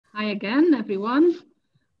Hi again, everyone.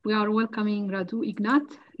 We are welcoming Radu Ignat,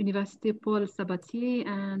 Université Paul Sabatier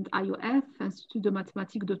and IOF, Institut de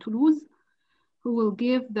Mathématiques de Toulouse, who will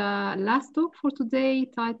give the last talk for today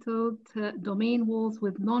titled Domain Walls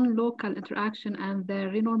with Non-Local Interaction and their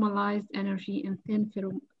Renormalized Energy in Thin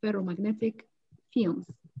Ferromagnetic Films.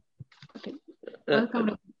 Okay,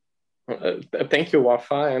 welcome. Thank you,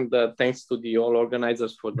 Wafa, and thanks to the all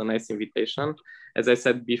organizers for the nice invitation. As I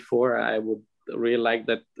said before, I would really like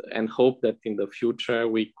that and hope that in the future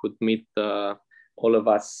we could meet all of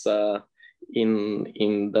us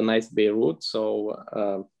in the nice Beirut. So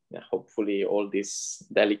yeah, hopefully all these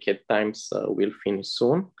delicate times will finish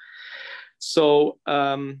soon. So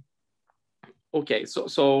okay,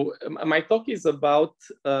 so my talk is about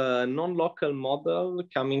a non-local model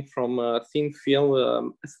coming from thin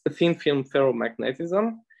film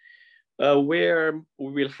ferromagnetism, where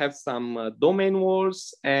we will have some domain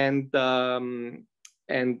walls, and our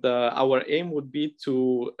aim would be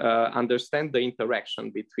to understand the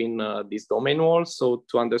interaction between these domain walls, so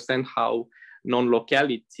to understand how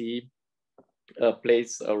non-locality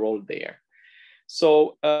plays a role there.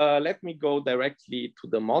 So let me go directly to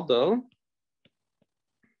the model.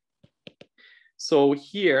 So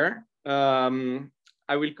here,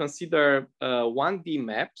 I will consider 1D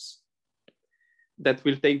maps that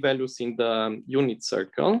will take values in the unit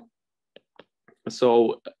circle.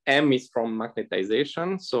 So M is from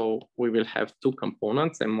magnetization. So we will have two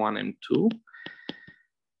components, M1, M2.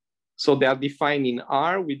 So they are defined in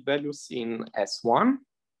R with values in S1.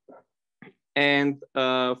 And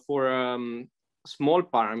for a small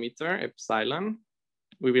parameter, epsilon,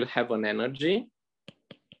 we will have an energy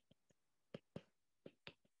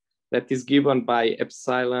that is given by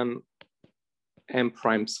epsilon m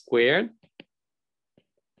prime squared.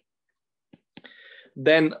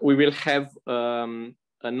 Then we will have a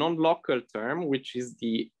non-local term, which is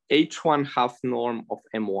the H1 half norm of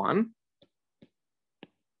M1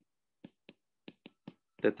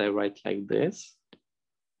 that I write like this.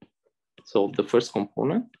 So the first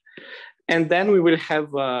component. And then we will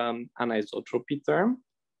have an anisotropy term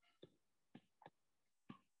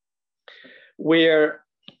where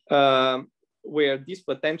this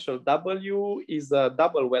potential W is a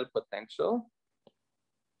double well potential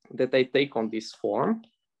that I take on this form,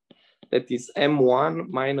 that is M1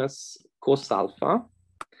 minus cos alpha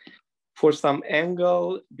for some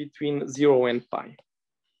angle between 0 and pi.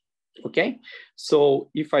 Okay, so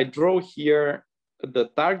if I draw here the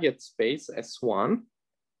target space S1,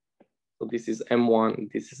 so this is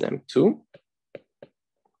M1, this is M2,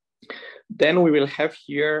 then we will have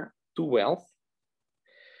here two wells.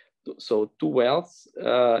 So two wells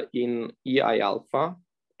in EI alpha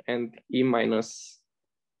and E minus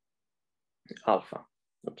alpha,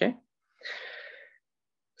 okay?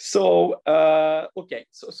 So, okay,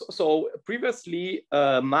 so previously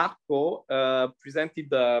Marco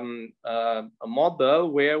presented a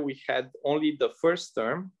model where we had only the first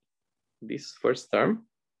term, this first term,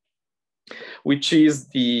 which is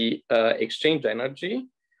the exchange energy.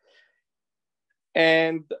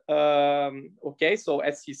 And okay, so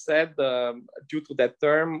as he said, due to that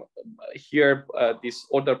term here, this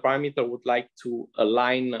order parameter would like to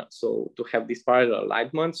align, so to have this parallel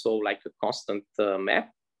alignment, so like a constant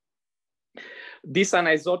map. This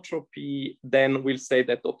anisotropy then will say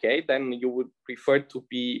that, okay, then you would prefer to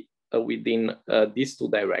be within these two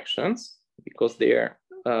directions because there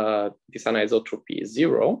this anisotropy is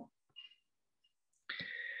 0.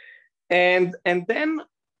 And then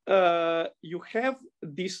you have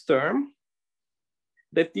this term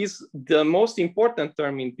that is the most important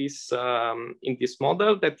term in this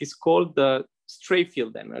model, that is called the stray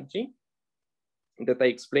field energy that I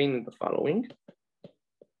explain in the following.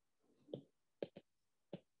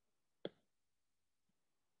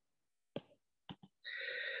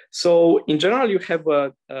 So in general, you have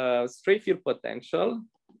a stray field potential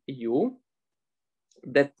U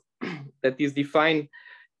that is defined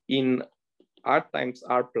in R times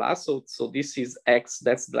R plus. So this is X,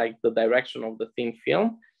 that's like the direction of the thin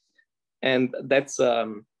film. And that's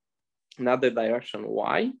another direction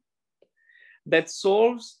Y that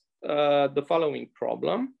solves the following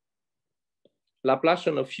problem.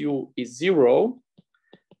 Laplacian of U is 0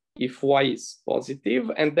 if Y is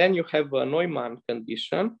positive. And then you have a Neumann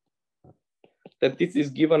condition that this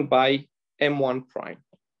is given by M1 prime.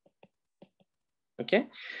 Okay,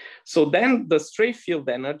 so then the stray field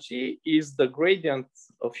energy is the gradient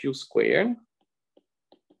of U squared.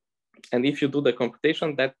 And if you do the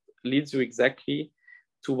computation, that leads you exactly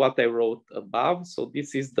to what I wrote above. So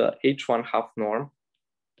this is the H1 half norm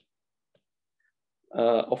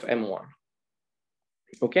of M1.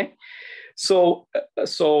 Okay,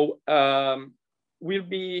 We'll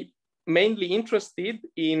be mainly interested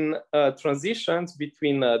in transitions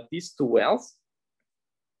between these two wells.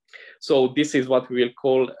 So this is what we will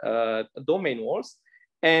call domain walls.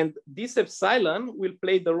 And this epsilon will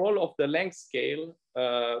play the role of the length scale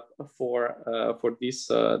for these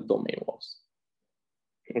domain walls.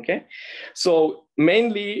 Okay, so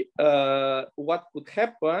mainly what could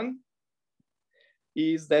happen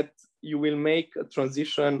is that you will make a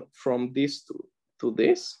transition from this to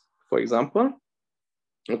this, for example.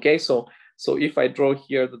 Okay, so if I draw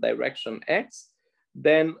here the direction x,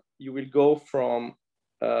 then you will go from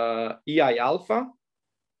EI alpha.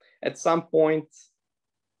 At some point,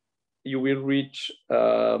 you will reach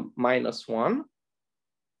 -1.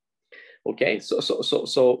 Okay,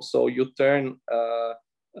 so you turn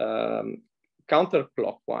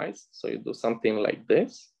counterclockwise. So you do something like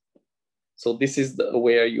this. So this is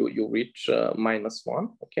where you reach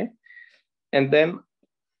 -1. Okay, and then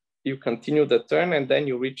you continue the turn, and then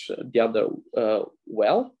you reach the other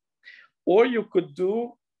well. Or you could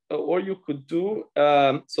do,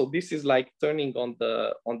 so this is like turning on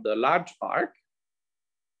the large arc.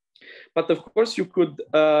 But of course, you could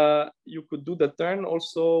do the turn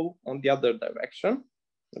also on the other direction,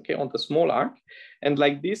 okay, on the small arc, and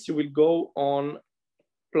like this you will go on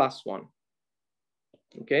 +1.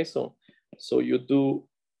 Okay, so you do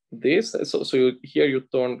this. So here you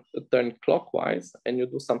turn clockwise, and you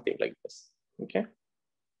do something like this. Okay.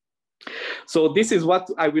 So this is what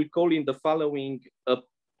I will call in the following a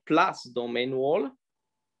plus domain wall,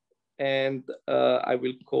 and I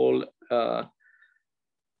will call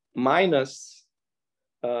minus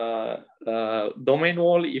domain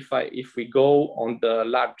wall if we go on the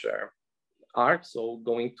larger arc, so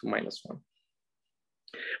going to -1.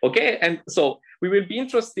 Okay, and so we will be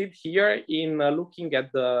interested here in looking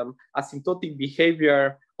at the asymptotic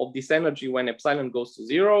behavior of this energy when epsilon goes to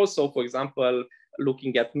 0. So for example,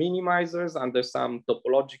 looking at minimizers under some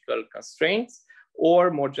topological constraints,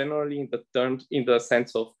 or more generally in the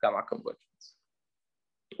sense of gamma convergence.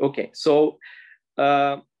 Okay, so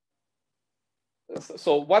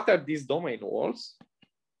what are these domain walls?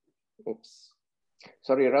 Oops.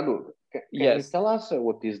 Sorry, Radu, can yes. you tell us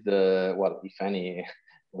what is the, well, if any,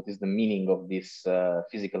 what is the meaning of this,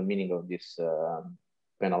 physical meaning of this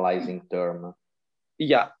penalizing term?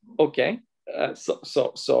 Yeah, okay.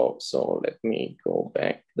 So let me go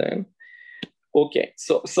back then. Okay,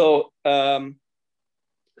 so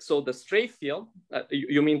the stray field,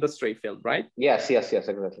 you mean the stray field, right? Yes,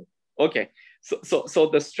 exactly. Okay, so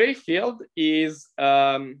the stray field is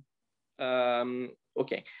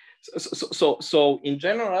okay. So in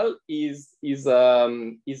general is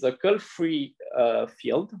a curl-free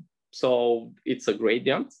field. So it's a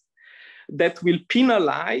gradient that will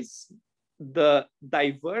penalize the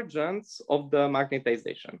divergence of the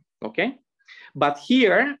magnetization. Okay, but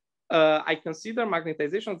here I consider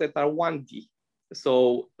magnetizations that are 1D.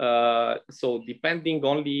 So depending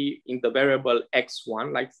only in the variable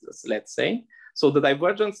x1, like let's say. So the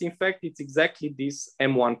divergence, in fact, it's exactly this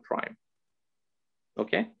M1 prime.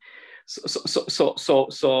 Okay, so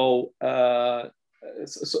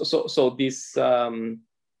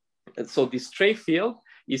this stray field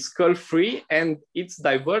is curl-free, and its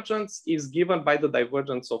divergence is given by the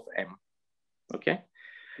divergence of M. Okay.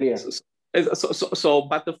 Yeah.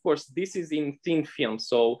 But of course, this is in thin film,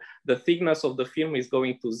 so the thickness of the film is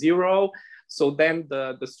going to 0. So then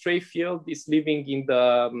the stray field is living in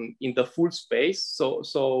the full space.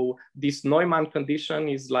 So this Neumann condition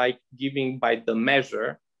is like giving by the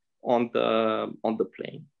measure on the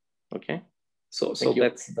plane. Okay. So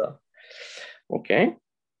that's the okay.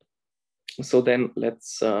 So then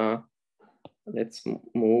let's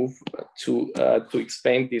move to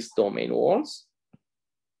explain these domain walls.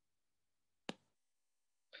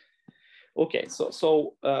 Okay,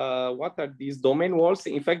 so what are these domain walls?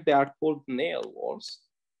 In fact, they are called nail walls.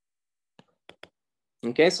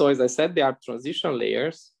 Okay, so as I said, they are transition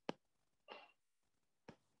layers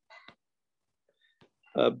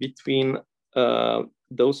between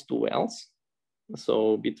those two wells.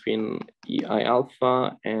 So between EI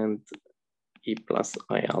alpha and E plus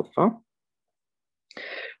I alpha.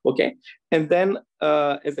 Okay, and then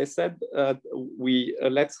as I said,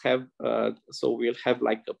 let's have so we'll have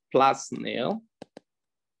like a plus nail.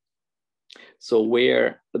 So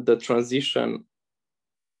where the transition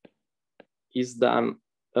is done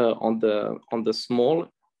on the small,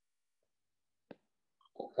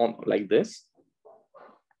 like this,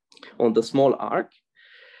 on the small arc.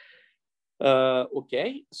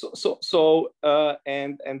 Okay,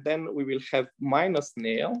 and then we will have minus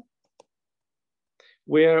nail,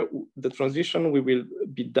 where the transition will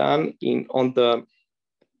be done on the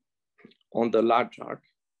large arc.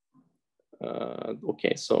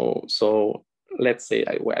 Okay, so let's say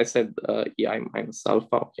I said EI minus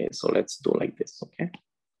alpha. Okay, so let's do like this. Okay,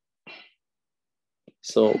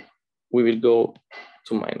 so we will go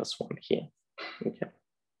to -1 here. Okay.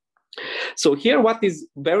 So here, what is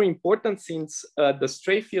very important, since the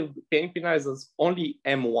stray field penalizes only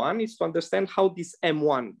M1, is to understand how this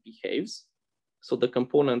M1 behaves. So the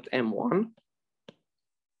component M1.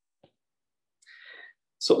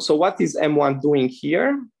 So what is M1 doing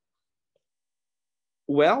here?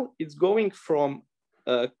 Well, it's going from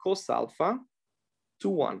cos alpha to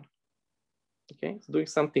 1. Okay, it's doing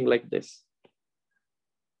something like this.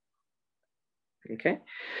 Okay,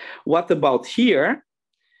 what about here?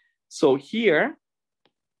 So here,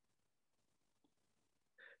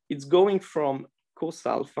 it's going from cos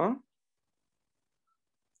alpha,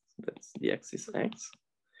 that's the axis X,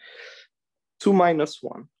 to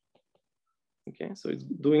 -1. Okay, so it's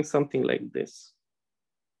doing something like this.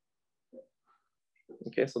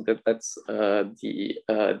 Okay, so that's the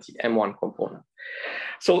M1 component.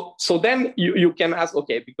 So then you can ask,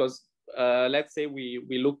 okay, because let's say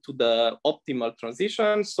we look to the optimal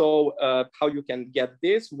transition. So how you can get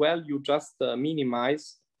this? Well, you just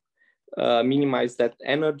minimize that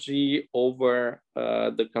energy over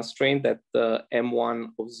the constraint that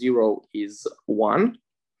M1 of 0 is 1,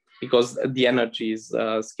 because the energy is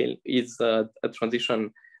a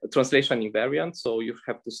translation invariant. So you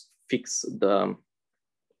have to fix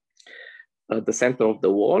the center of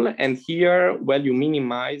the wall. And here, well, you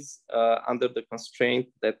minimize under the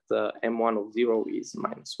constraint that M1 of 0 is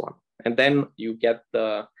 -1. And then you get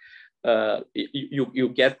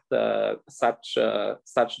such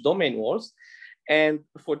domain walls. And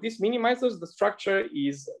for these minimizers, the structure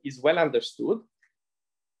is well understood.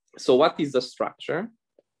 So what is the structure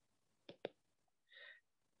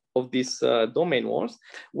of these domain walls?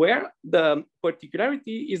 Where the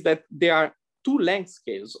particularity is that there are two length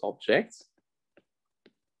scales objects.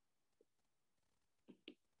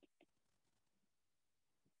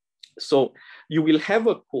 So you will have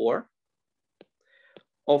a core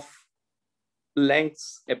of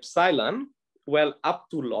lengths epsilon, well, up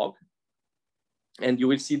to log. And you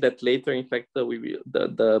will see that later, in fact, the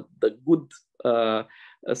good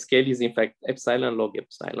scale is in fact epsilon log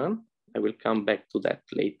epsilon. I will come back to that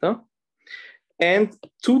later. And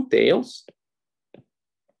two tails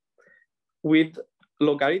with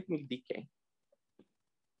logarithmic decay.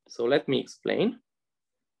 So let me explain.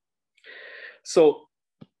 So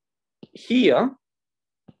here,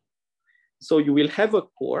 so you will have a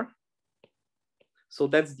core. So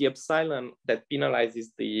that's the epsilon that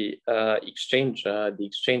penalizes the exchange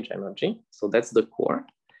energy. So that's the core.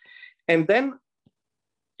 And then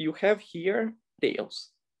you have here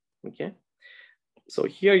tails. Okay. So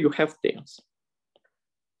here you have tails.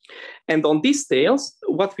 And on these tails,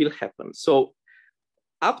 what will happen? So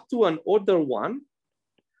up to an order 1,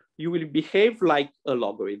 you will behave like a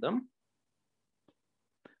logarithm.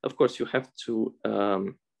 Of course, you have to,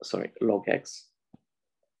 log x.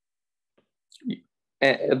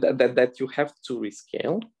 That you have to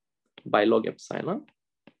rescale by log epsilon.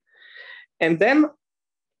 And then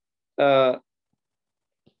at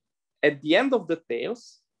the end of the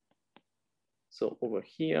tails, so over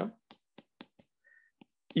here,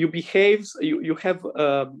 you have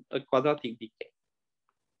a quadratic decay.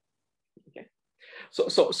 Okay.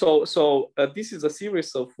 So this is a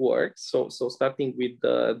series of works. So starting with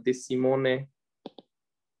De Simone,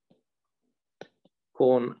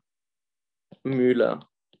 Kohn, Müller,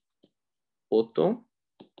 Otto,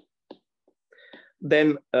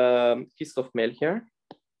 then Christoph Melchior,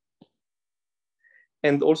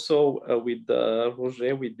 and also with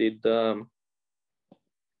Roger, we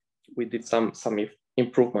did some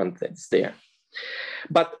improvement that's there.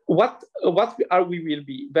 But what we will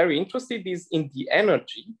be very interested is in the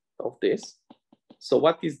energy of this. So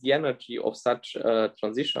what is the energy of such a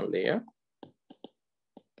transition layer?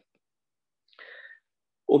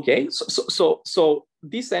 Okay, so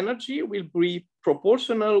this energy will be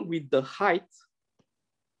proportional with the height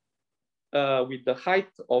of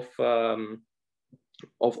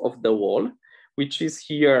the wall, which is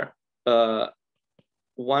here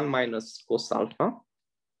 1 minus cos alpha.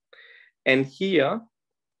 And here,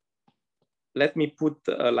 let me put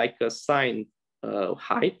like a signed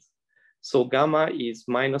height. So gamma is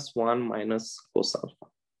 -1 minus cos alpha.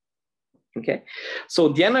 Okay, so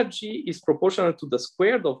the energy is proportional to the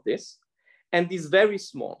squared of this, and is very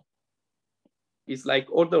small. It's like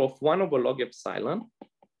order of 1 over log epsilon.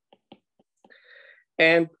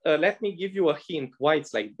 And let me give you a hint why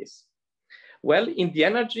it's like this. Well, in the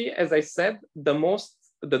energy, as I said,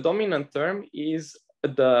 the dominant term is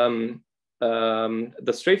the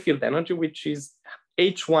stray field energy, which is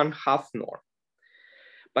H1 half norm.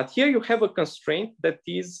 But here you have a constraint that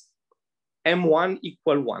is M1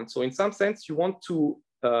 equal 1. So in some sense, you want to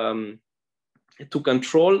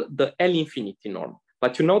control the L infinity norm.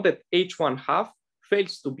 But you know that H1 half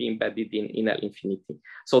fails to be embedded in L infinity.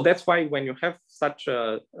 So that's why when you have such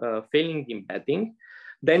a failing embedding,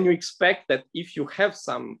 then you expect that if you have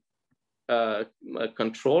some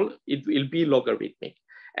control, it will be logarithmic.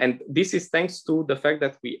 And this is thanks to the fact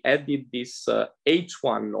that we added this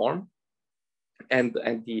H1 norm and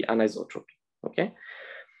the anisotropy, okay?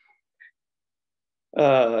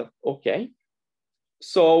 Okay.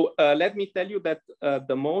 So let me tell you that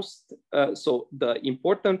so the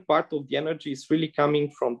important part of the energy is really coming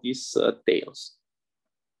from these tails.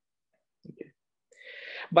 Okay.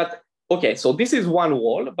 But okay, so this is one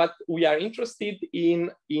wall, but we are interested in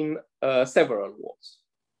several walls.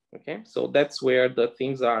 Okay, so that's where the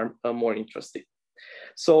things are more interesting.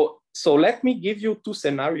 So let me give you two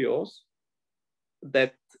scenarios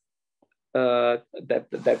that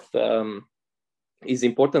is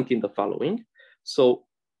important in the following. So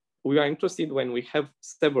we are interested when we have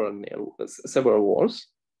several walls.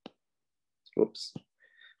 Oops.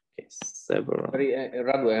 Okay, several.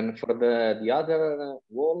 Radu, and for the other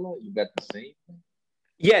wall, you got the same?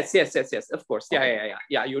 Yes. Of course. Okay.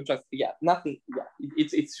 Yeah. You just nothing. Yeah,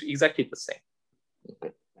 it's exactly the same.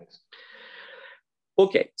 Okay. Thanks.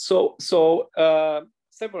 Okay. So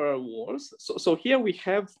several walls. So here we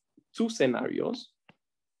have two scenarios.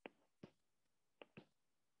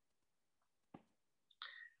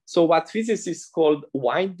 So what physicists called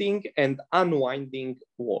winding and unwinding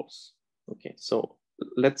walls. Okay, so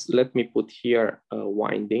let me put here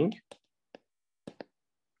winding.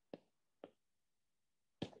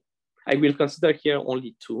 I will consider here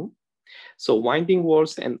only two. So winding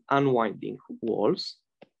walls and unwinding walls.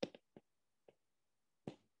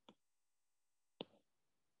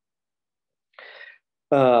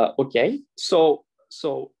 Okay, so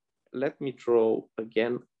let me draw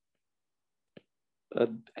again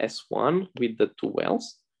S1 with the two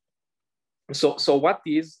wells. So what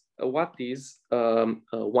is a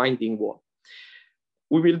winding wall?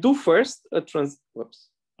 We will do first a transition,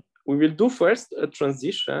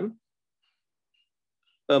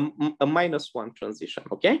 a -1 transition,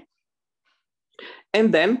 okay?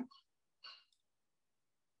 And then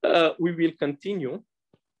we will continue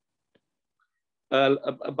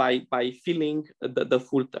by filling the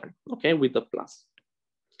full turn, okay, with the plus.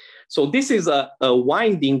 So this is a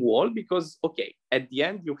winding wall because, okay, at the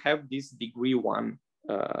end you have this degree 1,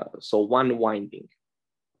 so one winding.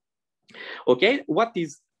 Okay, what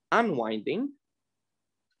is unwinding?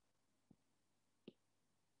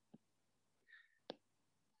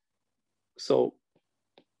 So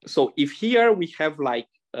if here we have like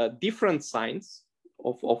different signs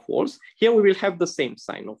of walls, here we will have the same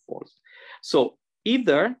sign of walls. So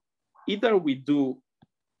either we do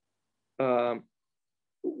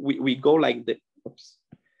we go like this. Oops.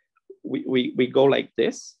 We go like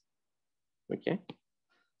this. Okay.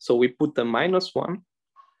 So we put the -1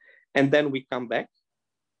 and then we come back.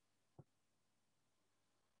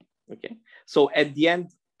 Okay. So at the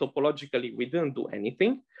end, topologically, we didn't do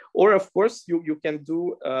anything. Or of course, you can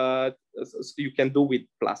do with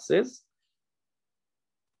pluses.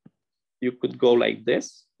 You could go like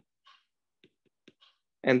this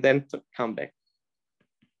and then come back.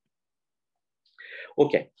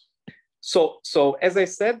 Okay, so as I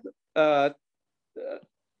said,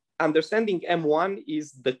 understanding M1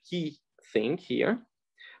 is the key thing here.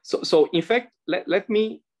 So in fact, let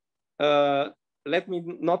me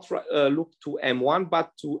not look to M1,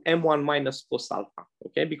 but to M1 minus cos alpha.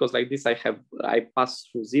 Okay, because like this, I pass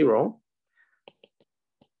through 0.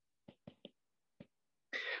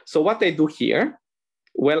 So what I do here,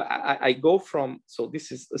 well, I go from, so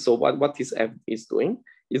this is, so what is F is doing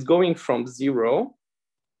is going from 0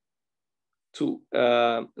 to,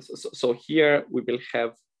 so here we will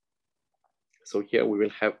have,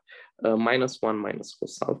 -1 minus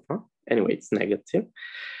cos alpha. Anyway, it's negative.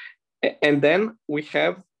 And then we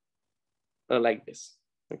have like this,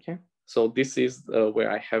 okay? So this is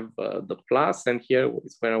where I have the plus, and here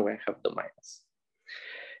is where I have the minus.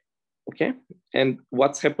 Okay, and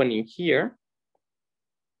what's happening here?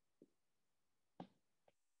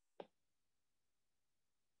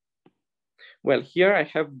 Well, here I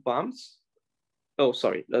have bumps. Oh,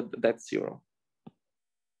 sorry, that's 0.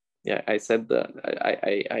 Yeah, I said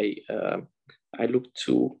I look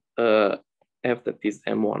to F that is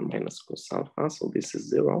M1 minus cos alpha, so this is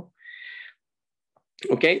 0.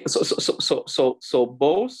 Okay, so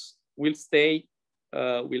both will stay,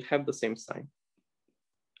 will have the same sign.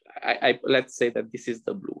 Let's say that this is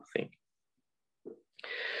the blue thing.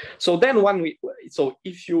 So then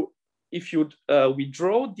if you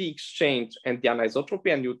withdraw the exchange and the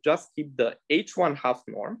anisotropy and you just keep the H1 half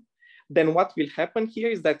norm, then what will happen here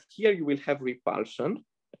is that here you will have repulsion,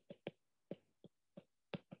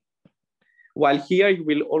 while here you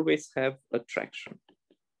will always have attraction.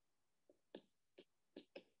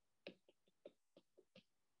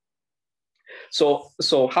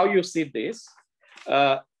 So how you see this?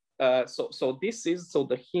 So this is, so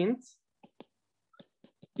the hint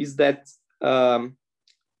is that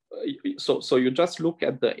so you just look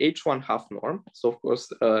at the H1 half norm. So of course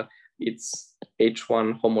it's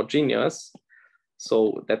H1 homogeneous,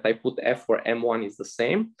 so that I put F where M1 is the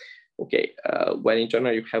same. Okay, well, in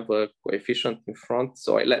general you have a coefficient in front.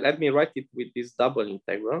 So let me write it with this double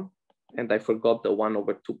integral, and I forgot the 1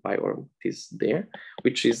 over 2 pi, or it is there,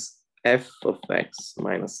 which is f of x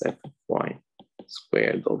minus f of y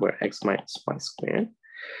squared over x minus y squared.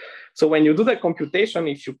 So when you do the computation,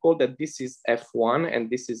 if you call that this is f1 and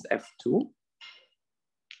this is f2,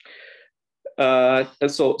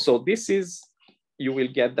 so this is, you will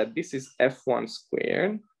get that this is f1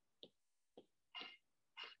 squared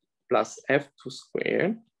plus f2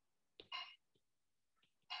 squared.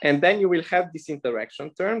 And then you will have this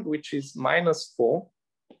interaction term, which is minus 4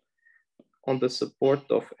 on the support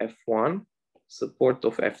of f1, support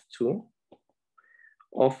of f2,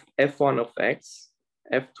 of f1 of x,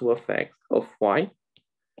 f2 of x, of y,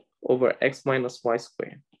 over x minus y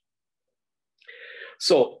squared.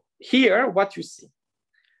 So here, what you see?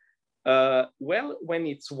 Well, when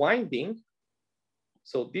it's winding,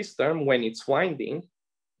 so this term, when it's winding,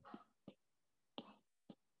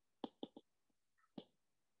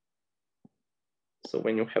 so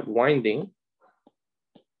when you have winding,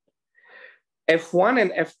 F1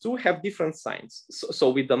 and F2 have different signs.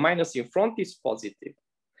 So with the minus in front is positive.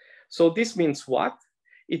 So this means what?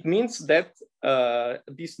 It means that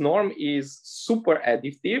this norm is super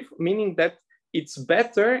additive, meaning that it's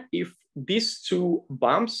better if these two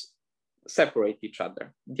bumps separate each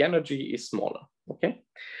other. The energy is smaller, okay?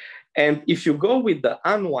 And if you go with the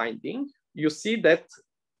unwinding, you see that,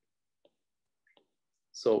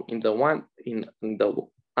 so in the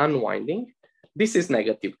unwinding, this is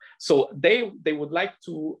negative. So they would like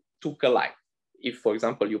to collide if, for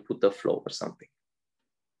example, you put a flow or something.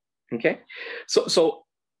 Okay, so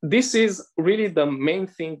this is really the main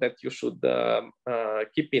thing that you should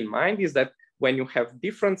keep in mind, is that when you have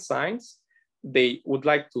different signs, they would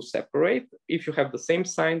like to separate. If you have the same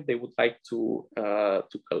sign, they would like to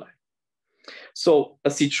collide. So a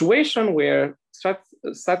situation where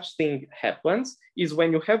such thing happens is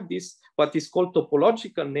when you have this, what is called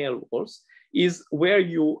topological Nail walls, is where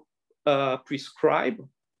you prescribe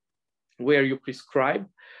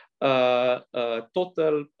a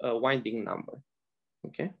total winding number.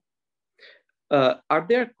 Okay. Are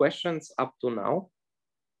there questions up to now?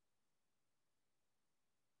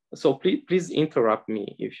 So please interrupt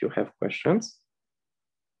me if you have questions.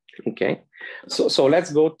 Okay. So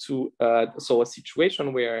let's go to so a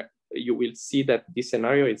situation where you will see that this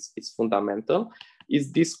scenario is fundamental.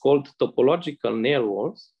 Is this called topological Nail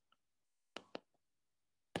walls?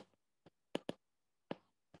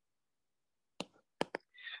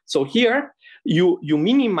 So here you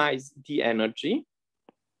minimize the energy.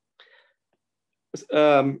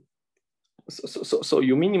 So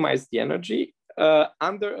you minimize the energy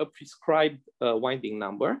under a prescribed winding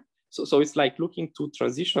number. So it's like looking to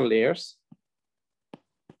transition layers.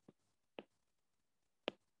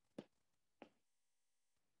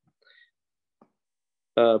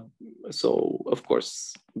 So of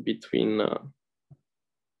course, between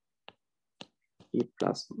E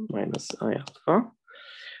plus minus I alpha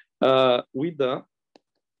with the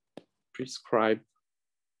prescribed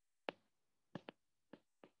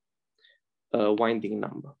winding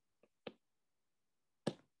number.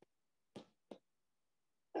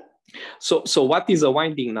 So what is a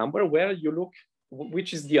winding number? Well, you look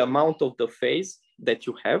which is the amount of the phase that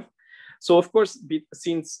you have. So of course,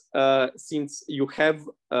 since you have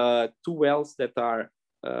two wells that are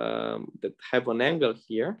that have an angle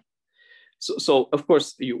here, so of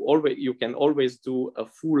course you can always do a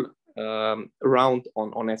full round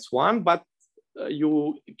on S1, but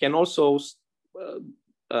you can also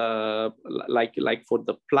like for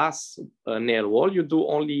the plus Nail wall, you do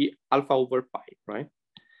only alpha over pi, right?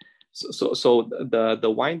 So the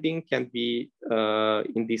winding can be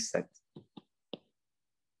in this set.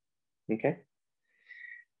 Okay.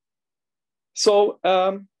 So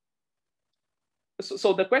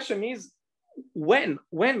so the question is, when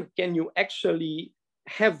can you actually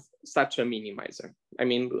have such a minimizer? I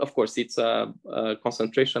mean, of course, it's a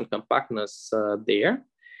concentration compactness there.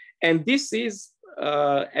 And this is,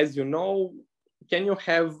 as you know, can you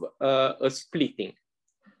have a splitting?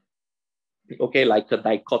 Okay, like a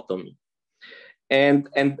dichotomy. And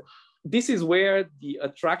this is where the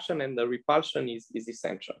attraction and the repulsion is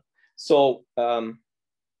essential. So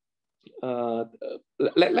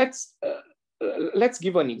let's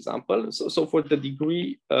give an example. So for the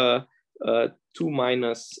degree 2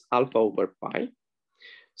 minus alpha over pi.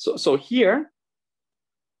 So here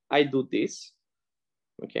I do this.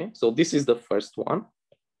 Okay, so this is the first one.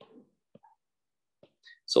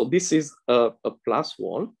 So this is a plus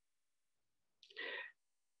wall.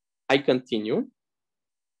 I continue.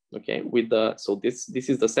 Okay, with the, so this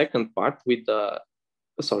is the second part with the,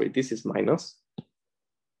 sorry, this is minus.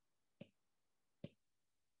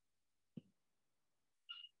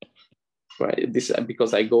 Right, this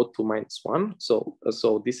because I go to -1. So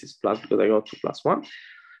this is plus because I go to +1.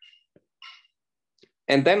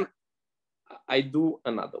 And then I do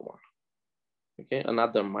another one. Okay,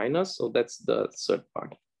 another minus. So that's the third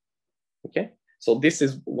part. Okay, so this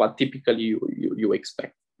is what typically you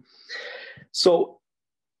expect. So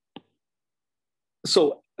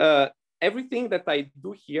everything that I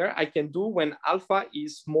do here, I can do when alpha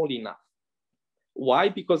is small enough. Why?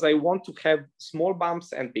 Because I want to have small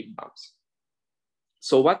bumps and big bumps.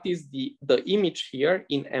 So what is the image here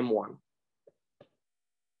in M1?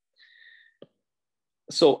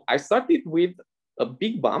 So I started with a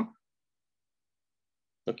big bump.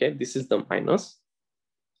 Okay, this is the minus.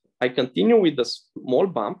 I continue with the small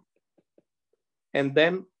bump, and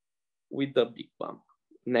then with the big bump,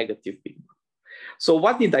 negative big bump. So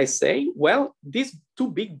what did I say? Well, these two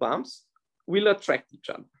big bumps will attract each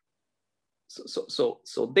other.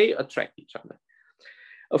 So they attract each other.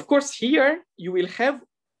 Of course, here you will have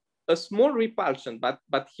a small repulsion,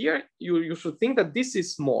 but here you should think that this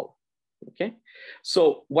is small. Okay,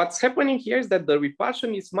 so what's happening here is that the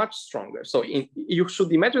repulsion is much stronger. So you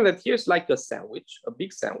should imagine that here's like a sandwich, a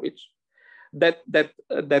big sandwich,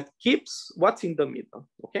 that keeps what's in the middle.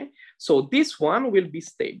 Okay, so this one will be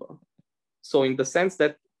stable. So in the sense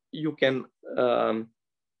that you can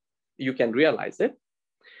realize it.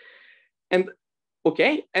 And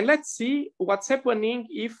okay, and let's see what's happening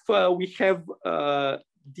if we have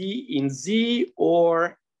D in Z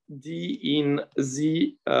or D in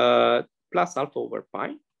Z plus alpha over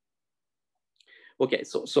pi. Okay,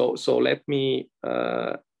 so let me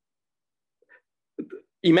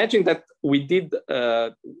imagine that we did,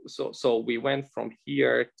 so we went from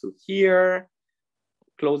here to here,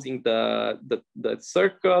 closing the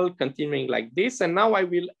circle, continuing like this, and now I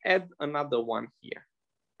will add another one here.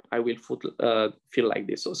 I will fill like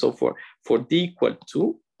this. So for D equal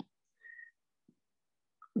 2,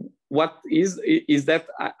 what is that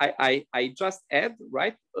I just add,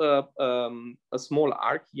 right, a small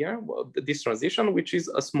arc here, this transition, which is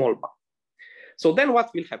a small bump. So then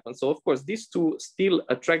what will happen? So of course, these two still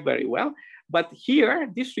attract very well, but here,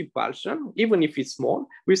 this repulsion, even if it's small,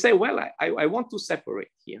 we say, well, I want to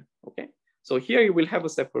separate here, okay? So here you will have a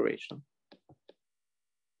separation.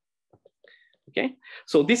 Okay,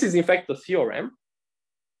 so this is in fact a theorem.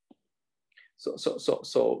 So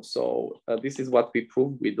this is what we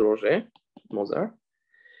proved with Roger Moser,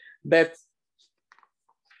 that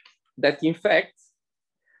in fact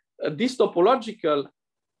these topological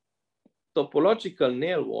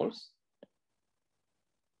nail walls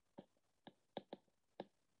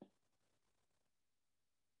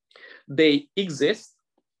they exist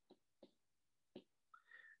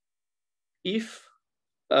if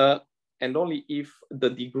and only if the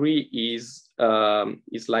degree is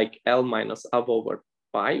like L minus alpha over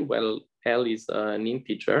pi. Well, L is an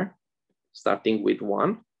integer starting with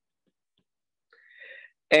 1.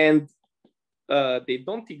 And they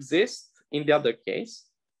don't exist in the other case.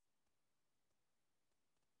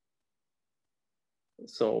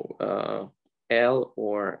 So L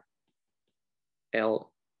or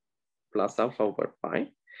L plus alpha over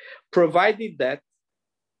pi, provided that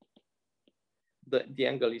the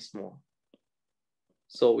angle is small.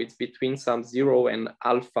 So it's between some 0 and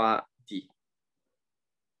alpha D.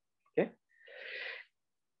 Okay.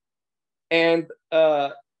 And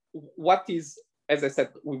what is, as I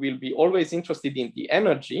said, we will be always interested in the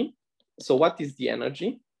energy. So what is the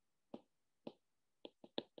energy?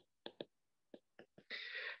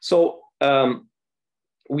 So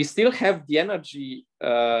we still have the energy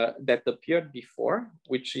that appeared before,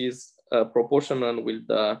 which is proportional with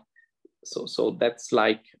the, so that's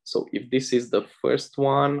like, so if this is the first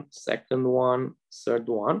one, second one, third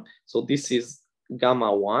one, so this is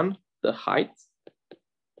gamma 1, the height.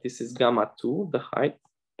 This is gamma 2, the height,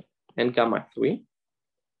 and gamma 3.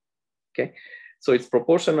 Okay, so it's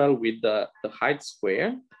proportional with the height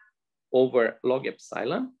square over log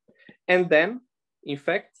epsilon. And then, in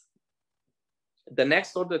fact, the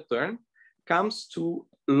next order term comes to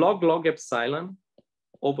log epsilon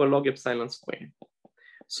over log epsilon squared.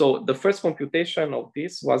 So the first computation of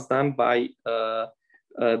this was done by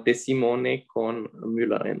De Simone con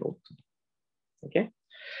Müller and Otto. Okay,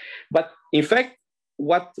 but in fact,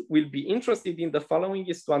 what will be interested in the following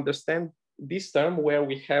is to understand this term where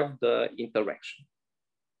we have the interaction.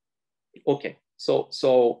 Okay, so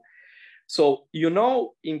you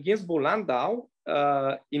know, in Ginzburg-Landau,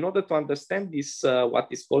 in order to understand this, what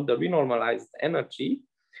is called the renormalized energy,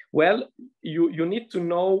 well, you need to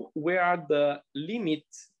know where are the limit,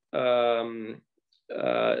 the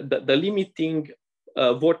limiting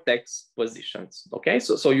vortex positions. Okay,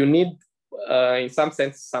 so you need, in some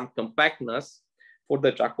sense, some compactness for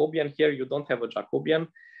the Jacobian. Here you don't have a Jacobian,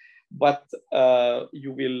 but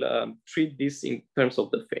you will treat this in terms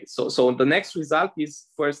of the phase. So the next result is,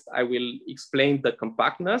 first I will explain the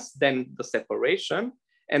compactness, then the separation,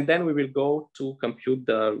 and then we will go to compute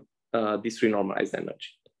the this renormalized energy.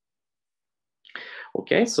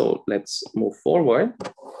 Okay, so let's move forward.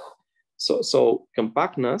 So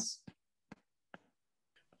compactness.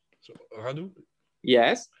 So Radu?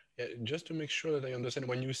 Yes. Just to make sure that I understand,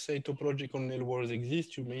 when you say topological nail walls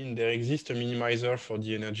exist, you mean there exists a minimizer for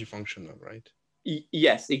the energy functional, right?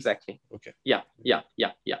 Yes, exactly. Okay. Yeah,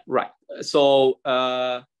 right. So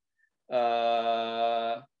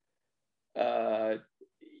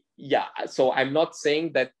yeah, so I'm not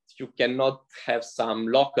saying that you cannot have some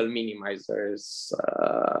local minimizers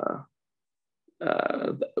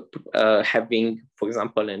having, for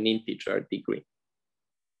example, an integer degree.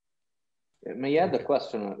 May I add a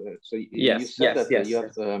question? So yes, you said that you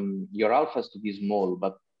have yes. Your alphas to be small,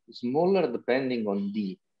 but smaller depending on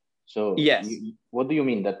D. So yes. What do you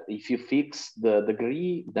mean? That if you fix the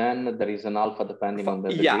degree, then there is an alpha depending on the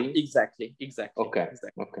degree? Yeah, exactly. Okay,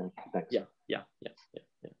 exactly. okay, thanks. Yeah.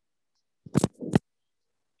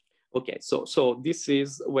 Okay, so this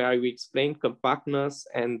is where we explain compactness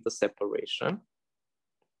and the separation.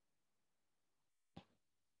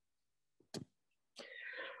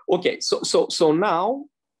 Okay, so now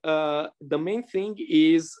the main thing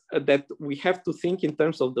is that we have to think in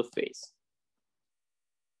terms of the phase.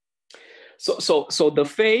 So the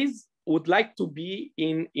phase would like to be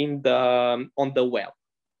on the well,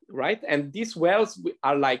 right? And these wells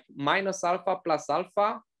are like minus alpha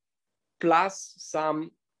plus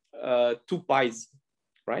some 2 pi z,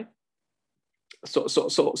 right? So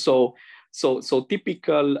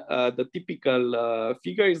typical the typical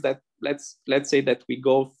figure is that let's say that we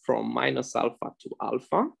go from minus alpha to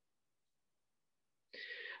alpha.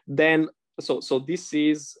 Then so this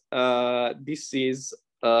is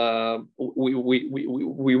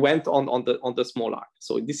we went on the small arc.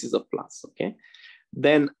 So this is a plus. Okay.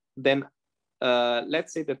 Then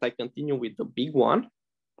let's say that I continue with the big one,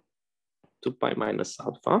 2 pi minus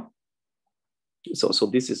alpha. So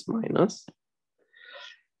this is minus.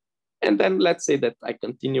 And then let's say that I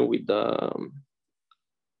continue with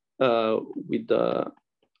the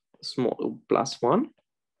small plus one,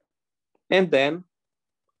 and then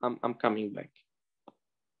I'm coming back.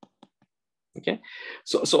 Okay,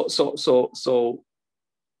 so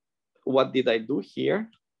what did I do here?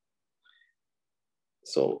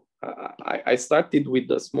 So I started with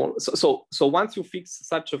the small. So once you fix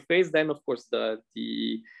such a phase, then of course the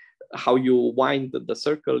how you wind the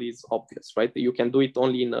circle is obvious, right? You can do it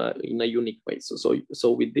only in a unique way.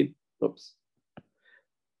 So we did. Oops.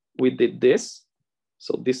 We did this.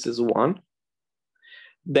 So this is 1.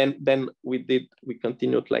 Then we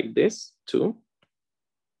continued like this 2.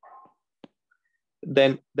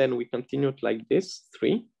 Then we continued like this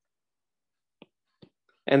 3.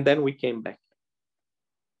 And then we came back.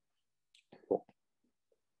 4.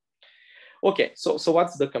 Okay, so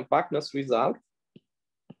what's the compactness result?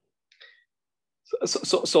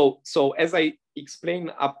 So as I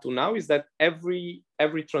explained up to now is that every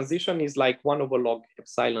transition is like 1 over log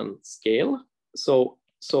epsilon scale. So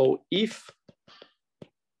if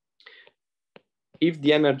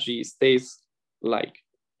the energy stays like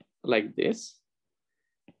this,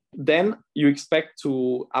 then you expect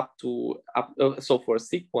to so for a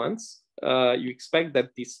sequence, you expect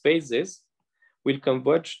that these phases will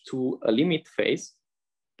converge to a limit phase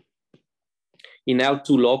in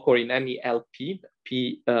L2 log or in any LP,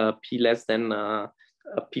 p less than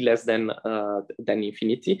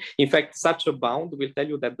infinity. In fact, such a bound will tell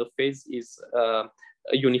you that the phase is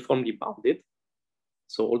uniformly bounded.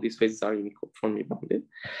 So all these phases are uniformly bounded.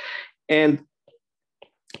 And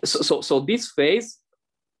so this phase,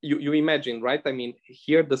 you imagine, right? I mean,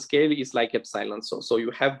 here the scale is like epsilon. So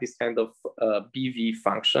you have this kind of BV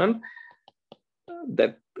function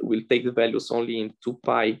that will take the values only in 2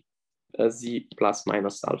 pi z plus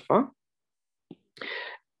minus alpha.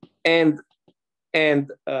 And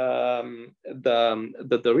the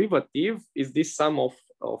derivative is this sum of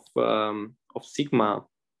sigma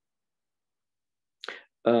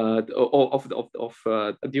of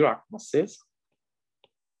Dirac masses.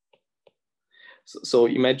 So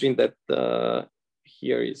imagine that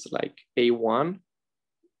here is like A1.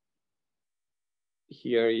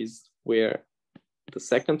 Here is where the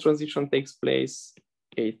second transition takes place,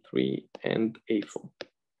 A3 and A4.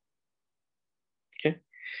 Okay,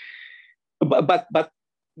 but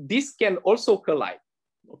this can also collide.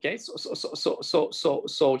 Okay,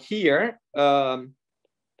 so here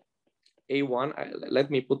A1. Let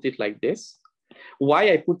me put it like this.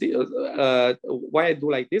 Why I put it? Why I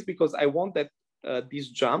do like this? Because I want that these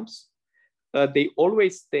jumps they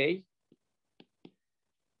always stay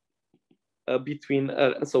between,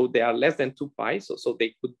 so they are less than 2 pi, so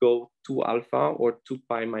they could go 2 alpha or 2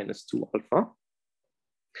 pi minus 2 alpha.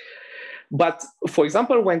 But for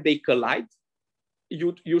example, when they collide,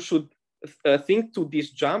 you should think to this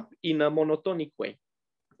jump in a monotonic way.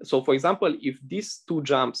 So for example, if these two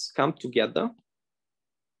jumps come together,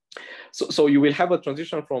 so you will have a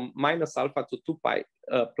transition from minus alpha to 2 pi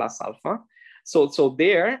plus alpha. So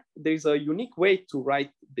there's a unique way to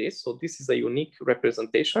write this. So this is a unique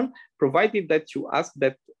representation, provided that you ask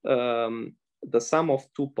that the sum of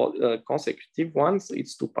two consecutive ones,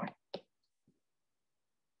 it's 2 pi.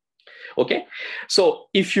 Okay, so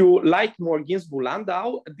if you like more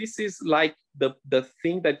Ginzburg-Landau, this is like the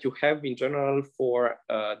thing that you have in general for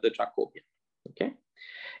the Jacobian. Okay,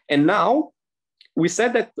 and now we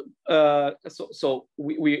said that so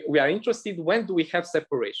we are interested when do we have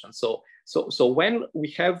separation. So when we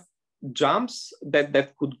have jumps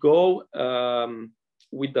that could go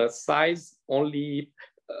with the size only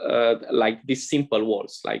like these simple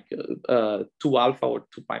walls, like 2 alpha or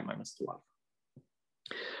 2 pi minus 2 alpha.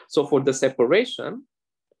 So for the separation,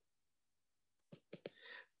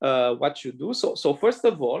 what you do? So first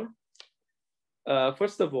of all,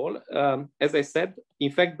 as I said,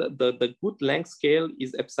 in fact, the good length scale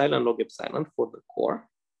is epsilon log epsilon for the core.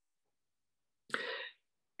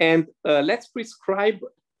 And let's prescribe,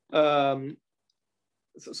 so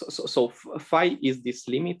phi is this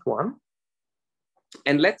limit one.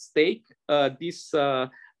 And let's take this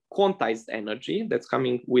quantized energy that's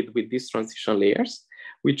coming with these transition layers,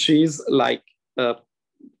 which is like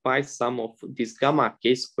pi sum of this gamma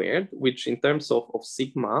k squared, which in terms of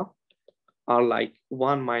sigma are like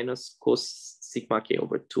 1 minus cos sigma k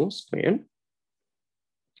over 2 squared.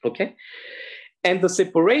 Okay, and the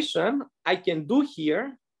separation I can do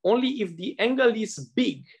here only if the angle is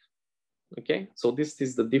big. Okay, so this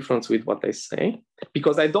is the difference with what I say,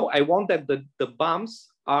 because I want that the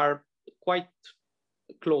bumps are quite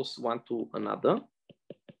close one to another.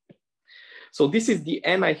 So this is the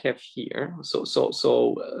n I have here. So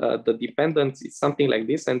the dependence is something like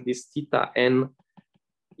this, and this theta n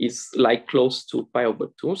is like close to pi over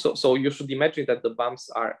 2. So you should imagine that the bumps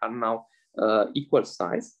are now equal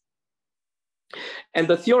size. And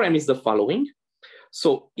the theorem is the following.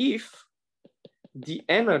 So if the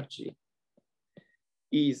energy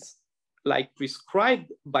is like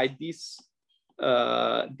prescribed by this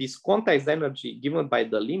this quantized energy given by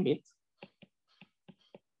the limit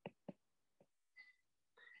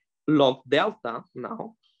log delta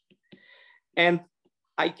now, and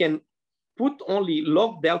I can put only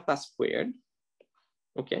log delta squared,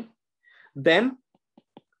 okay, then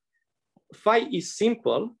phi is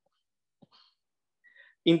simple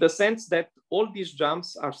in the sense that all these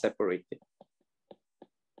jumps are separated.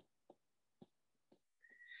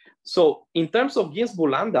 So in terms of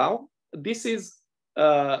Ginzburg-Landau, this is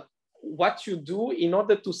what you do in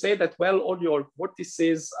order to say that, well, all your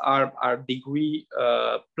vortices are degree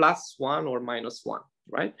 +1 or -1,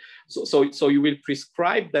 right? So you will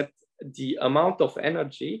prescribe that the amount of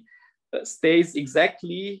energy stays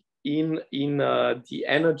exactly in the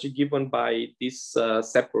energy given by these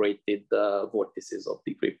separated vortices of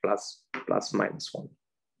degree +/-1.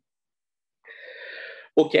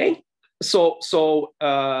 Okay. So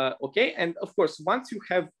okay, and of course, once you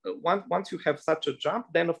have such a jump,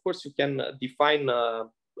 then of course you can define,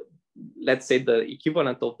 let's say, the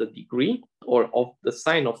equivalent of the degree or of the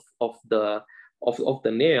sign of the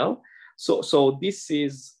nail. So this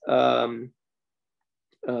is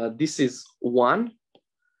 1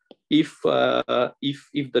 if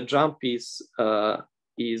the jump is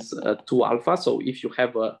is 2 alpha. So if you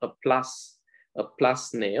have a plus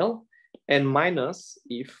nail, and minus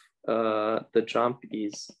if the jump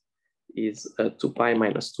is 2 pi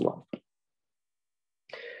minus 2 alpha.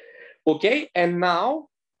 Okay, and now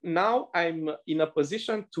I'm in a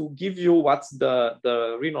position to give you what's the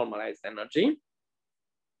renormalized energy.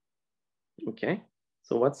 Okay,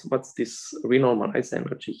 so what's this renormalized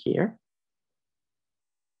energy here?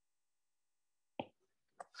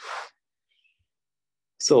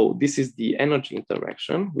 So this is the energy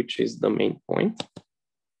interaction, which is the main point.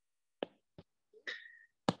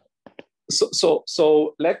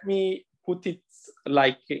 So let me put it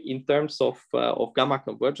like in terms of gamma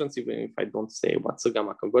convergence, even if I don't say what's a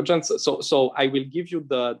gamma convergence. So I will give you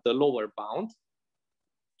the lower bound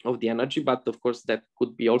of the energy, but of course that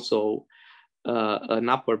could be also an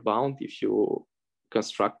upper bound if you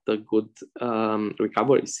construct a good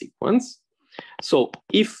recovery sequence. So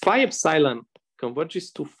if phi epsilon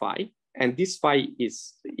converges to phi, and this phi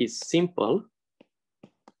is simple,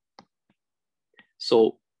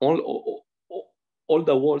 so all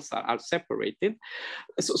the walls are separated.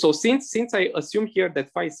 So since I assume here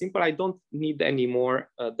that phi is simple, I don't need anymore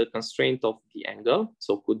the constraint of the angle.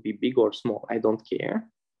 So it could be big or small, I don't care.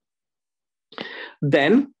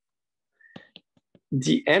 Then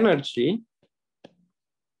the energy,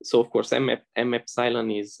 so of course m epsilon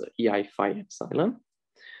is ei phi epsilon.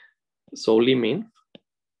 So Limin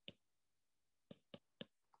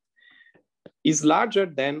is larger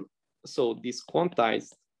than, so this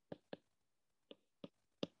quantized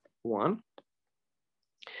one,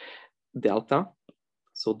 delta.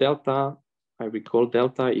 So delta, I recall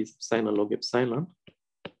delta is epsilon log epsilon.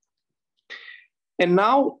 And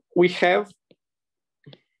now we have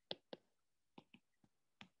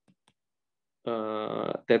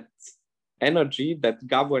that energy that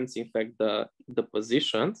governs, in fact, the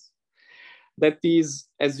positions. That is,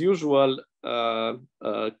 as usual,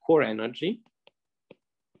 core energy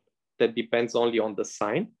that depends only on the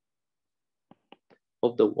sign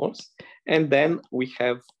of the walls. And then we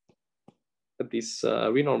have this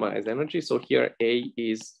renormalized energy. So here A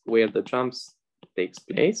is where the jumps takes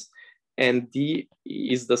place, and D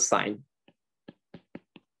is the sign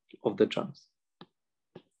of the jumps.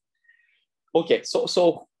 Okay,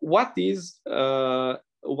 so what is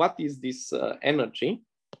this energy?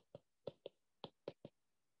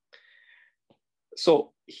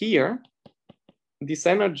 So here, this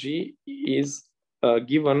energy is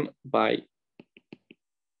given by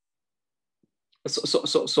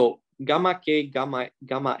so gamma k, gamma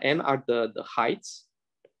n are the heights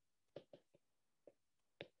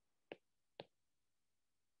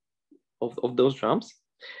of those jumps.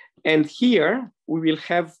 And here we will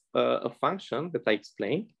have a function that I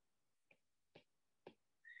explained.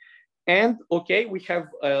 And okay, we have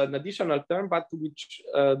an additional term, but which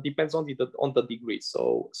depends on the degree.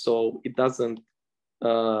 So it doesn't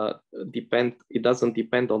depend. It doesn't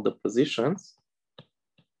depend on the positions.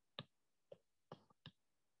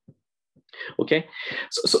 Okay,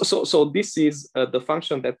 so this is the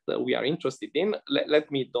function that we are interested in.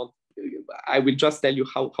 Let me don't. I will just tell you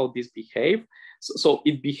how this behaves. So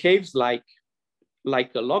it behaves like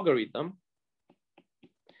a logarithm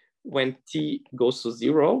when t goes to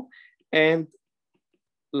 0, and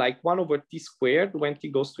like 1 over t squared when t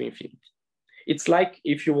goes to infinity. It's like,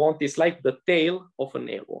 if you want, it's like the tail of a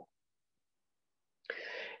nail wall.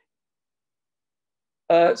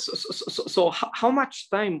 So how much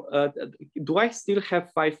time do I still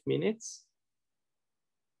have? 5 minutes?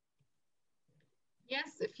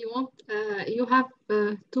 Yes, if you want, you have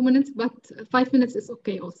 2 minutes, but 5 minutes is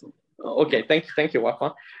okay also. Okay, thank you,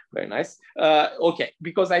 Wafa. Very nice. Okay,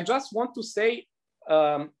 because I just want to say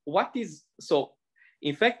what is, so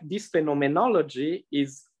in fact, this phenomenology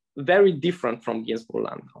is very different from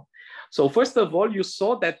Ginzburg-Landau. So first of all, you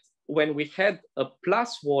saw that when we had a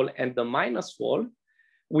plus wall and the minus wall,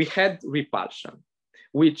 we had repulsion,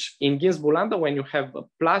 which in Ginzburg-Landau, when you have a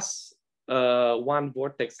plus 1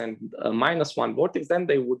 vortex and a minus 1 vortex, then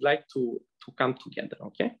they would like to come together,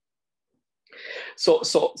 okay? So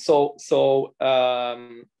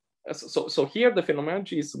here the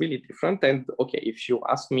phenomenology is really different. And okay, if you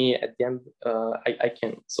ask me at the end, I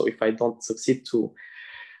can, so if I don't succeed to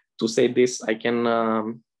say this, I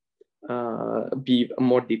can be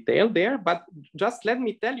more detailed there. But just let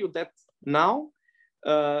me tell you that now,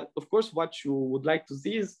 of course, what you would like to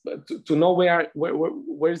see is to know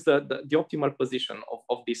where's the optimal position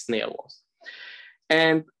of these snail walls.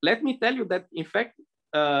 And let me tell you that, in fact,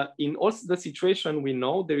 in all the situation we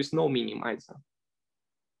know, there is no minimizer.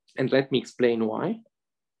 And let me explain why.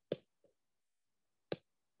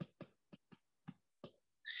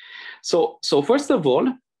 So first of all,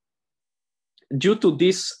 due to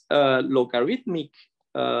this logarithmic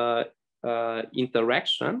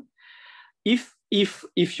interaction, if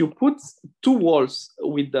you put two walls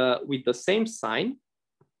with the same sign,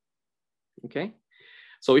 okay.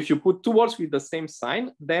 So if you put two walls with the same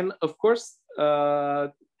sign, then of course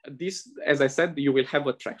this, as I said, you will have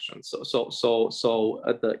attraction. So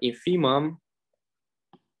the infimum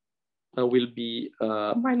will be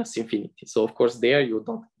minus infinity. So of course there you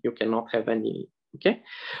cannot have any. Okay,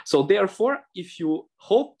 so therefore, if you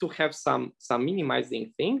hope to have some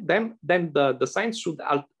minimizing thing, then the signs should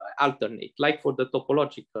alternate, like for the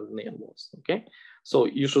topological nail walls. Okay, so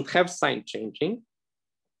you should have sign changing.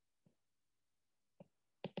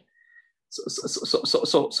 So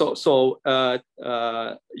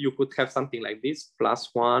you could have something like this: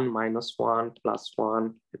 +1, -1,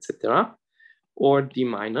 +1, etc., or D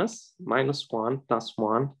minus, -1,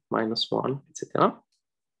 +1, -1, etc.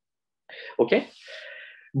 Okay,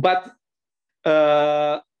 but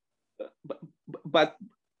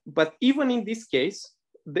even in this case,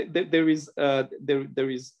 there is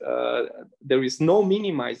no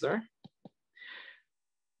minimizer.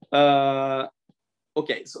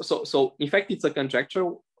 Okay, so in fact it's a conjecture.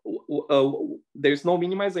 There is no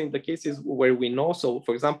minimizer in the cases where we know. So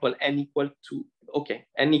for example, n equal to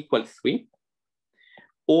n equal 3,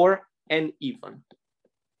 or n even.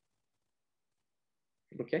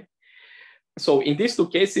 Okay. So in these two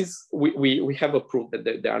cases, we have a proof that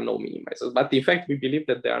there are no minimizers, but in fact, we believe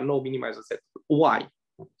that there are no minimizers at all. Why?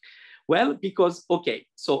 Well, because, okay,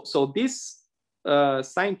 so this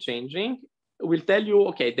sign changing will tell you,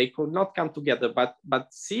 okay, they could not come together,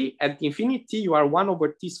 but see, at infinity, you are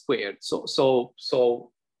 1/t².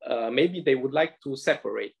 So maybe they would like to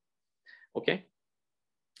separate, okay?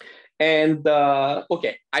 And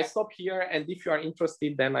okay, I stop here. And if you are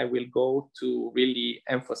interested, then I will go to really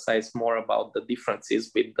emphasize more about the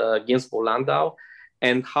differences with the Ginzburg-Landau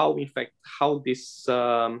and how, in fact, how this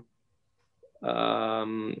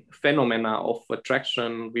phenomena of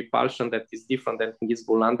attraction repulsion that is different than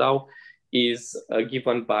Ginzburg-Landau is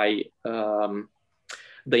given by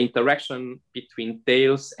the interaction between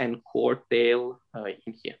tails and core tail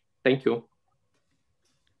in here. Thank you.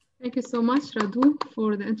 Thank you so much, Radu,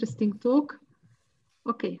 for the interesting talk.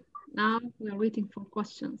 Okay, now we are waiting for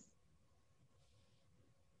questions.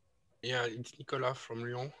 Yeah, it's Nicolas from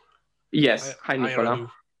Lyon. Yes, hi Nicolas.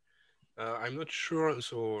 Radu. I'm not sure,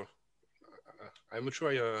 so I'm not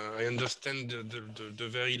sure I understand the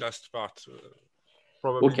very last part.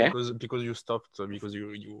 Probably okay. because you stopped, because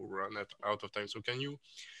you ran out of time. So can you,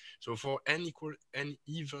 so for n equal n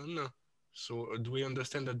even, so do we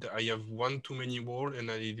understand that I have one too many wall and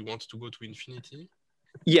I want to go to infinity?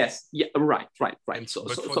 Yes, yeah, right. And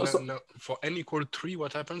for n equal 3,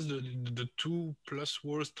 what happens? The two plus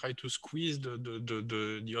walls try to squeeze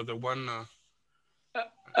the other one.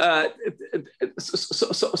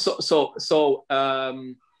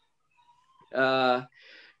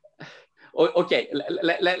 Okay,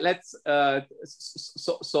 let's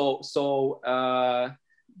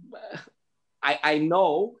I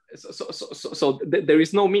know so there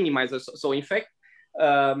is no minimizer. So in fact,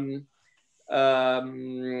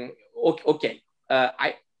 okay,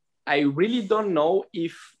 I really don't know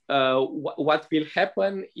if what will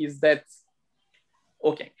happen is that,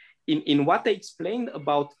 okay, in what I explained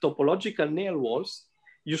about topological nail walls,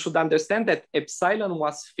 you should understand that epsilon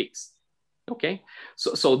was fixed. Okay,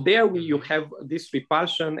 so there you have this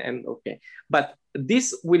repulsion, and okay, but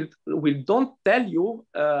this will don't tell you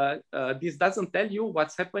this doesn't tell you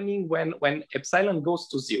what's happening when epsilon goes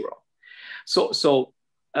to 0. So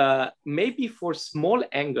maybe for small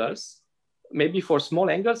angles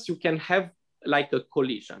you can have like a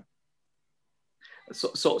collision.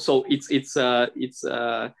 So it's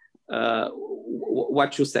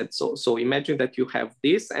what you said. So imagine that you have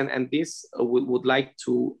this and this would like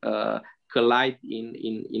to collide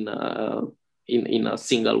in a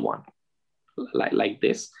single one, like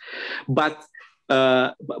this. But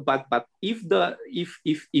if the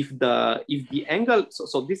angle,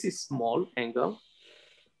 so this is small angle,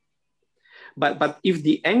 but if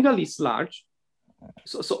the angle is large,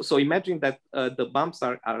 so imagine that the bumps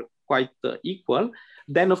are quite equal,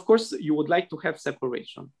 then of course you would like to have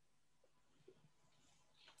separation.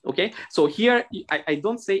 Okay, so here I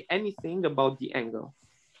don't say anything about the angle.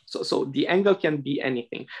 So the angle can be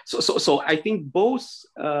anything. So I think both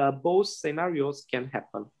scenarios can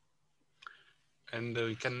happen. And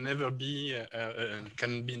can never be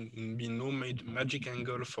can be no magic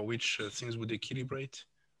angle for which things would equilibrate.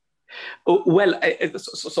 Oh, well,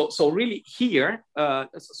 so really here,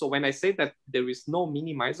 so when I say that there is no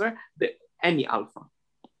minimizer, any alpha.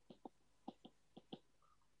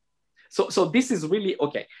 So this is really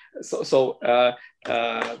okay.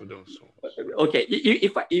 Okay,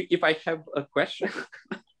 if I have a question,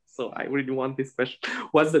 so I really want this question.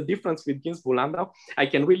 What's the difference with Ginzburg-Landau? I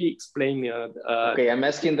can really explain. Okay, I'm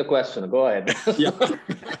asking the question. Go ahead. Yeah.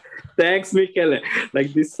 Thanks, Michele.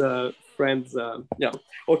 Like this, friends. Yeah.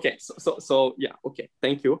 Okay. So yeah. Okay.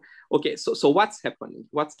 Thank you. Okay. So what's happening?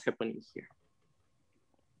 What's happening here?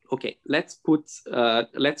 Okay. Let's put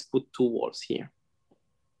two walls here.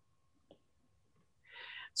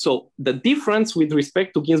 So the difference with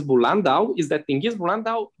respect to Ginzburg-Landau is that in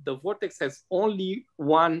Ginzburg-Landau, the vortex has only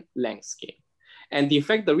one length scale. And in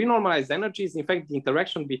fact, the renormalized energy is in fact the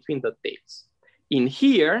interaction between the tails. In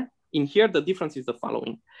here, the difference is the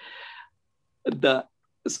following.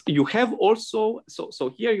 You have also, so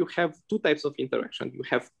here you have two types of interaction. You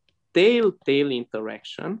have tail-tail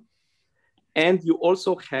interaction, and you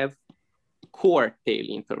also have core-tail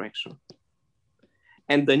interaction.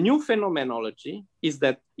 And the new phenomenology is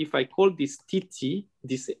that if I call this TT,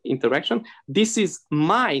 this interaction, this is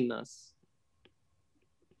minus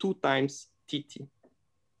 2 times TT.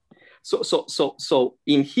 So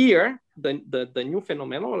in here, the new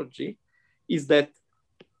phenomenology is that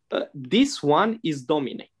this one is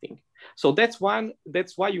dominating. So that's why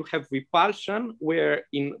you have repulsion, where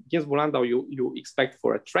in Ginzburg-Landau you expect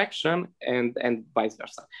for attraction and vice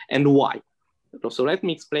versa. And why? So let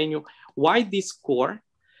me explain you why this core,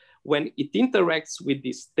 when it interacts with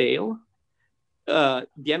this tail, the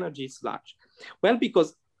energy is large. Well,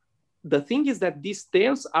 because the thing is that these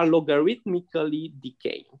tails are logarithmically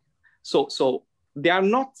decaying. So they are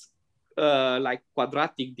not like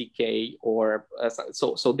quadratic decay, or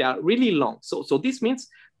so they are really long. So this means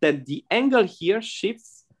that the angle here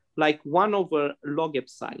shifts like 1 over log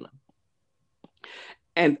epsilon.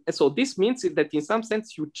 And so this means that in some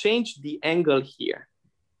sense you change the angle here.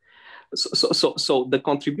 So the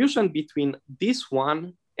contribution between this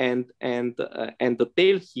one and the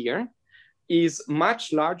tail here is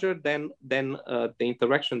much larger than the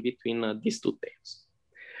interaction between these two tails.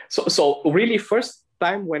 So really, first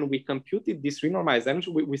time when we computed this renormalized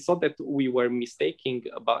energy, we saw that we were mistaking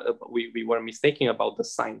about the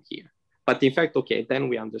sign here. But in fact, okay, then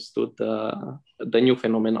we understood the new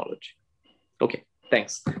phenomenology. Okay,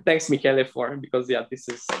 thanks, Michele, because yeah, this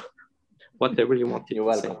is what I really wanted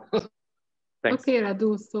to say. Thanks. Okay,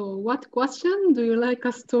 Radu, so what question do you like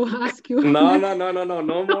us to ask you? No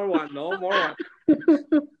more one.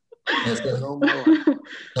 Yes, no more one.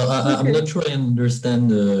 No, I'm not sure I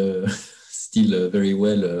understand still very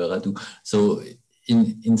well, Radu. So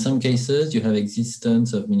in some cases, you have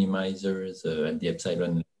existence of minimizers at the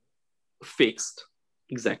epsilon. Fixed,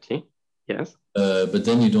 exactly, yes. But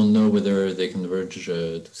then you don't know whether they converge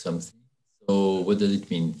to something. So what does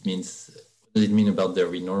it mean? It means, what does it mean about their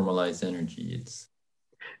renormalized energy? It's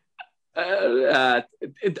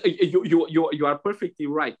you are perfectly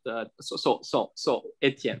right. So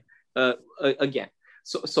Etienne, again.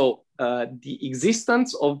 So the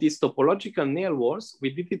existence of these topological nail walls, we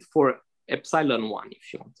did it for epsilon 1,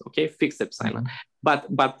 if you want, okay, fixed epsilon. But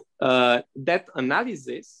that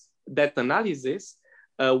analysis,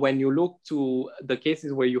 when you look to the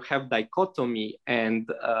cases where you have dichotomy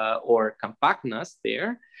and or compactness, they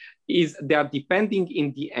are depending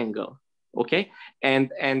in the angle, okay,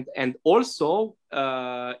 and also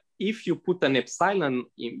if you put an epsilon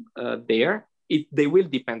in there, they will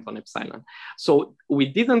depend on epsilon. So we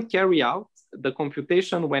didn't carry out the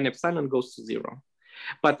computation when epsilon goes to 0.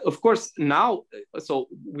 But of course, now, so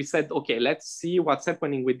we said, okay, let's see what's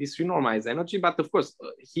happening with this renormalized energy. But of course,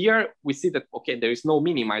 here we see that, okay, there is no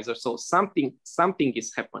minimizer. So something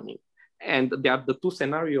is happening. And there are the two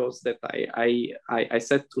scenarios that I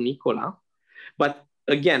said to Nicola. But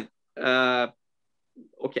again,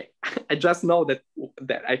 okay, I just know that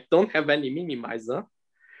I don't have any minimizer.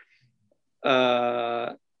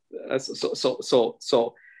 So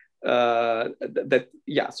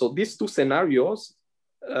these two scenarios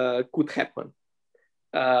could happen.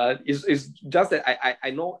 Is just that I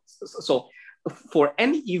know. So for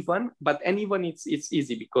any even, but any even it's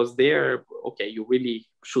easy, because there, okay, you really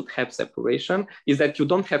should have separation. Is that you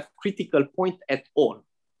don't have critical point at all.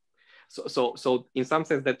 So in some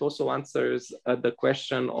sense that also answers the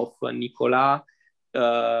question of Nicolas.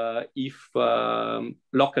 If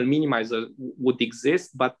local minimizer would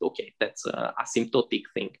exist, but okay, that's an asymptotic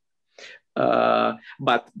thing.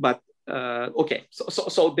 Okay,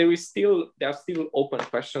 so there are still open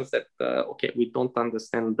questions that okay, we don't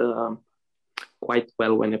understand quite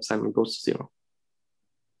well when epsilon goes to 0.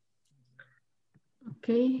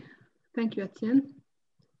 Okay, thank you, Etienne.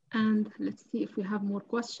 And let's see if we have more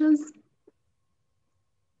questions.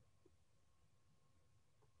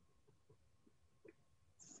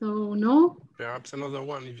 So no. Perhaps another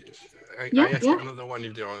one. I ask another one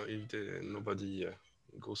if nobody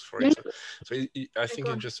goes for it. So I think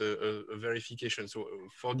it's just a verification. So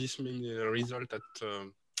for this result at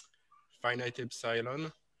finite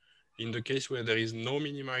epsilon, in the case where there is no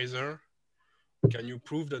minimizer, can you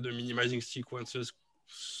prove that the minimizing sequences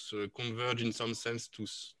converge in some sense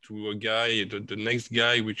to a guy, the next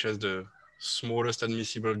guy, which has the smallest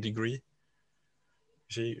admissible degree?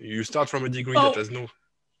 See, you start from a degree that has no.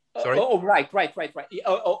 Sorry? Right.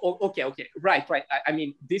 Okay. Right. I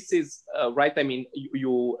mean, this is right. I mean,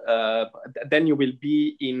 then you will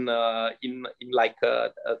be in like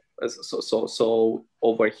so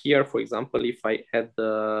over here, for example, if I had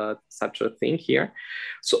such a thing here,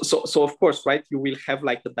 so of course, right, you will have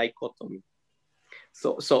like a dichotomy.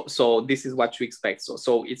 So this is what you expect.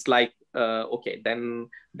 So it's like okay, then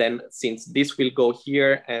since this will go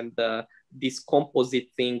here and this composite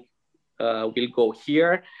thing will go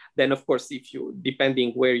here, then of course, if you,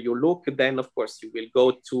 depending where you look, then of course you will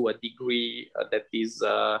go to a degree that is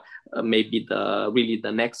maybe really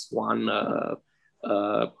the next one.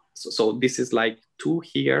 So this is like 2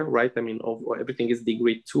 here, right? I mean, everything is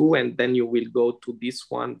degree 2, and then you will go to this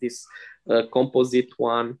one, this composite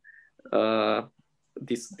one,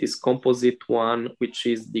 this composite one, which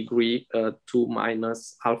is degree 2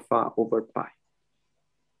 minus alpha over pi.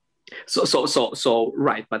 So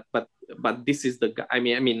right, but this is the, I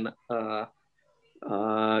mean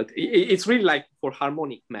it's really like for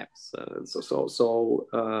harmonic maps.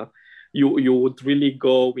 You would really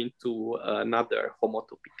go into another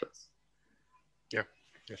homotopy class. Yeah.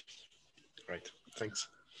 Right. Thanks.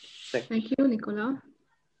 Thank you, Nicolas.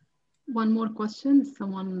 One more question, if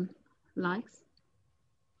someone likes.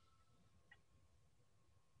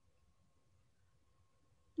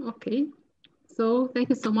 Okay. So thank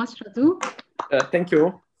you so much, Radu. Thank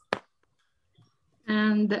you.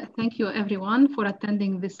 And thank you everyone for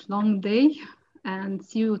attending this long day, and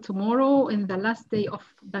see you tomorrow in the last day of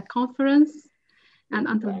the conference. And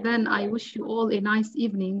until then, I wish you all a nice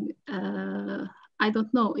evening. I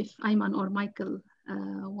don't know if Ayman or Michael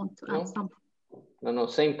want to add something. No,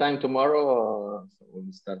 same time tomorrow. So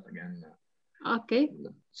we'll start again. Okay.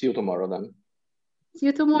 See you tomorrow then. See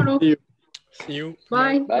you tomorrow. See you.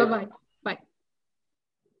 Bye. Bye-bye.